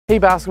Hey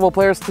basketball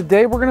players,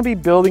 today we're going to be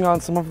building on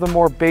some of the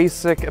more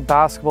basic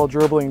basketball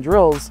dribbling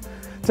drills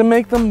to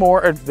make them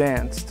more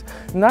advanced.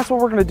 And that's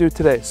what we're going to do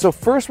today. So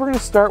first we're going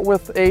to start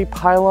with a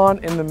pylon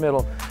in the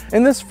middle.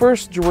 In this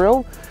first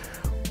drill,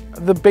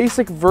 the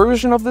basic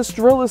version of this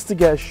drill is to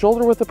get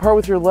shoulder width apart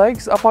with your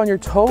legs, up on your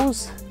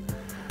toes,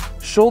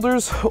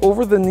 shoulders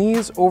over the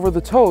knees, over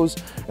the toes,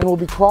 and we'll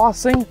be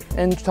crossing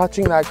and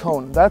touching that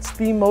cone. That's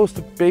the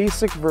most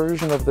basic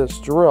version of this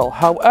drill.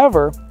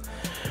 However,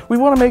 we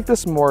want to make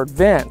this more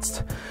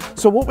advanced.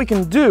 So what we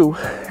can do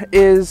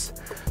is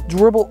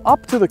dribble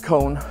up to the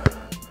cone.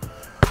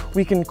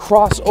 We can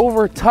cross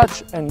over,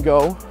 touch, and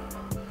go.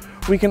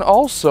 We can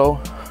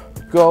also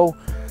go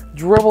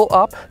dribble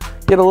up,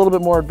 get a little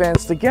bit more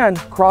advanced again,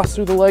 cross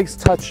through the legs,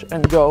 touch,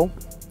 and go.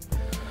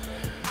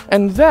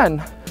 And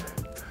then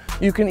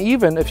you can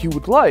even, if you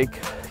would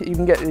like, you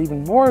can get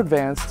even more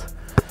advanced,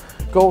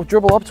 go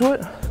dribble up to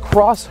it,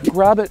 cross,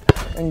 grab it,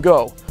 and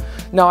go.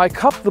 Now I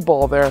cupped the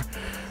ball there.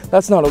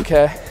 That's not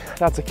okay,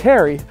 that's a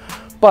carry,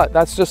 but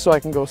that's just so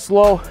I can go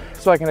slow,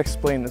 so I can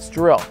explain this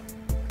drill.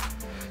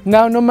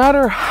 Now, no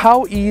matter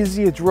how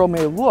easy a drill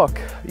may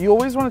look, you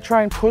always want to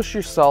try and push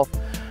yourself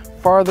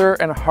farther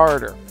and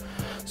harder.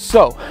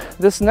 So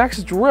this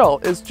next drill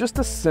is just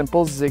a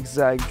simple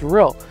zigzag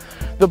drill.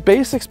 The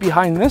basics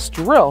behind this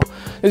drill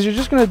is you're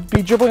just going to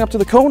be dribbling up to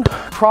the cone,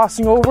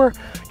 crossing over,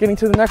 getting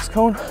to the next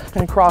cone,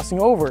 and crossing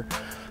over.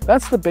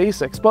 That's the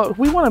basics, but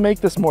we want to make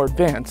this more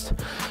advanced.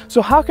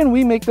 So how can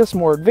we make this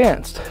more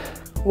advanced?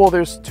 Well,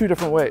 there's two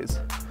different ways.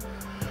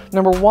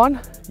 Number one,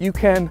 you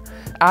can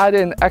add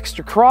in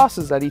extra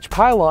crosses at each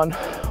pylon,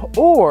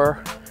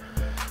 or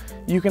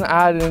you can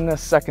add in a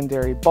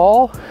secondary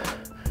ball,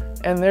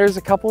 and there's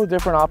a couple of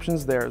different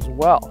options there as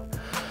well.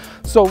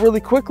 So really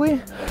quickly,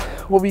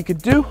 what we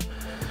could do,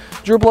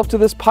 dribble up to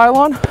this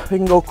pylon, we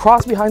can go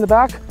cross behind the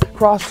back,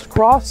 cross,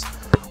 cross,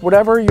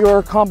 whatever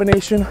your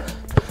combination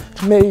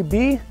may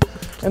be,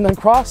 and then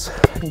cross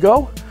and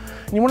go.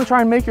 And you want to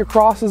try and make your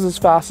crosses as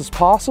fast as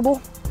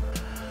possible.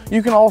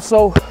 You can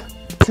also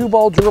two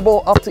ball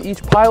dribble up to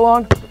each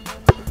pylon,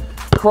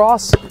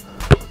 cross,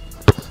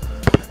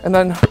 and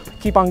then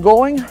keep on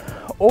going.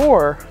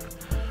 Or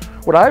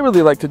what I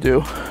really like to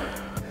do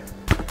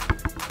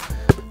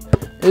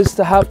is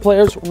to have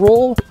players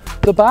roll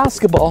the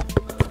basketball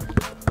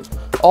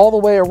all the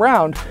way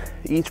around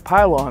each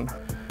pylon.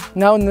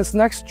 Now in this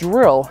next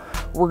drill,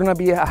 we're going to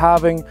be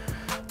having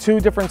two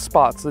different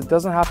spots. It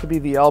doesn't have to be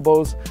the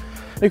elbows.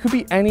 It could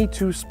be any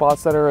two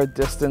spots that are a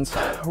distance,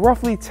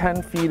 roughly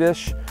 10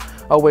 feet-ish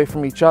away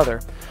from each other.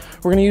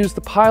 We're gonna use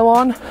the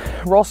pylon.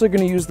 We're also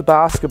gonna use the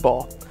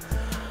basketball.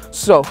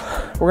 So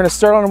we're gonna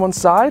start on one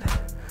side.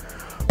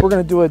 We're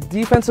gonna do a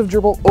defensive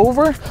dribble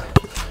over,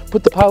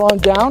 put the pylon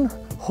down.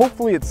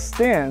 Hopefully it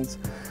stands.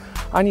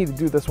 I need to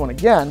do this one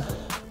again.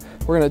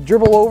 We're gonna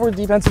dribble over,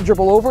 defensive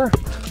dribble over,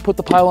 put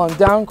the pylon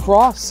down,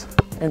 cross,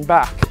 and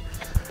back.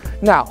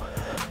 Now,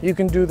 you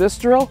can do this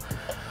drill.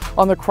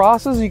 On the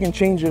crosses, you can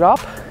change it up.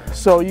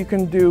 So you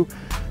can do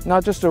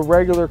not just a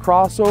regular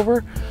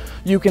crossover,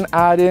 you can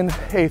add in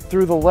a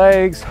through the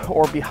legs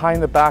or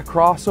behind the back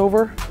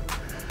crossover.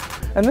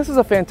 And this is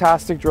a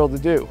fantastic drill to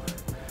do.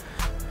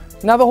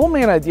 Now the whole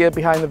main idea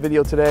behind the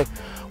video today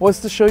was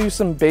to show you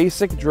some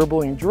basic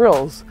dribbling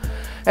drills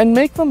and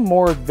make them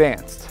more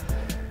advanced.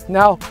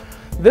 Now,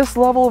 this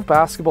level of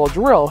basketball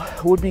drill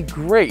would be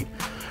great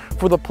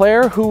for the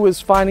player who is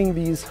finding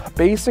these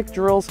basic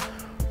drills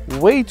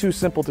way too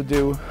simple to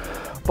do,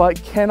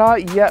 but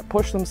cannot yet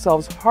push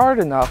themselves hard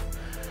enough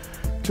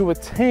to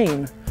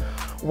attain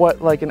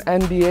what like an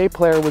NBA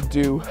player would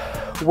do,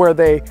 where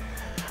they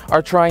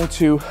are trying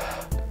to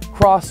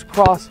cross,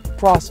 cross,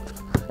 cross,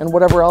 and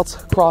whatever else,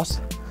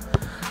 cross.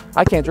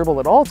 I can't dribble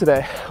at all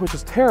today, which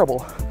is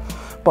terrible,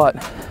 but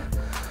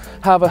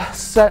have a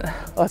set,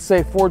 let's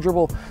say 4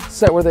 dribble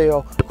set where they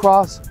go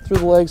cross, through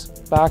the legs,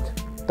 back,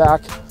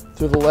 back,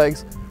 through the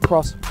legs,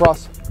 cross,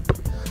 cross.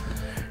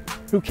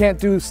 Who can't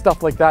do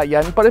stuff like that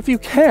yet, but if you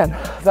can,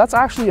 that's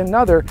actually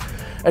another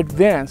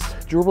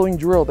advanced dribbling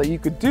drill that you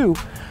could do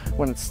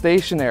when it's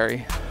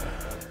stationary.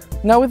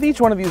 Now with each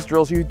one of these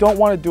drills, you don't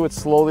want to do it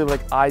slowly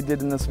like I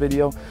did in this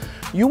video.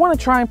 You want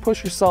to try and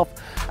push yourself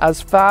as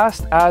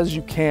fast as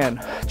you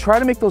can. Try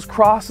to make those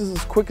crosses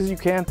as quick as you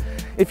can.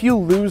 If you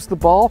lose the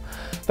ball,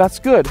 that's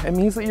good. It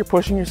means that you're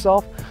pushing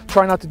yourself.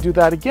 Try not to do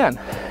that again.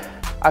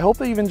 I hope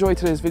that you've enjoyed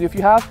today's video. If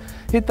you have,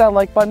 hit that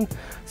like button,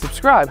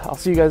 subscribe. I'll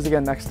see you guys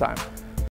again next time.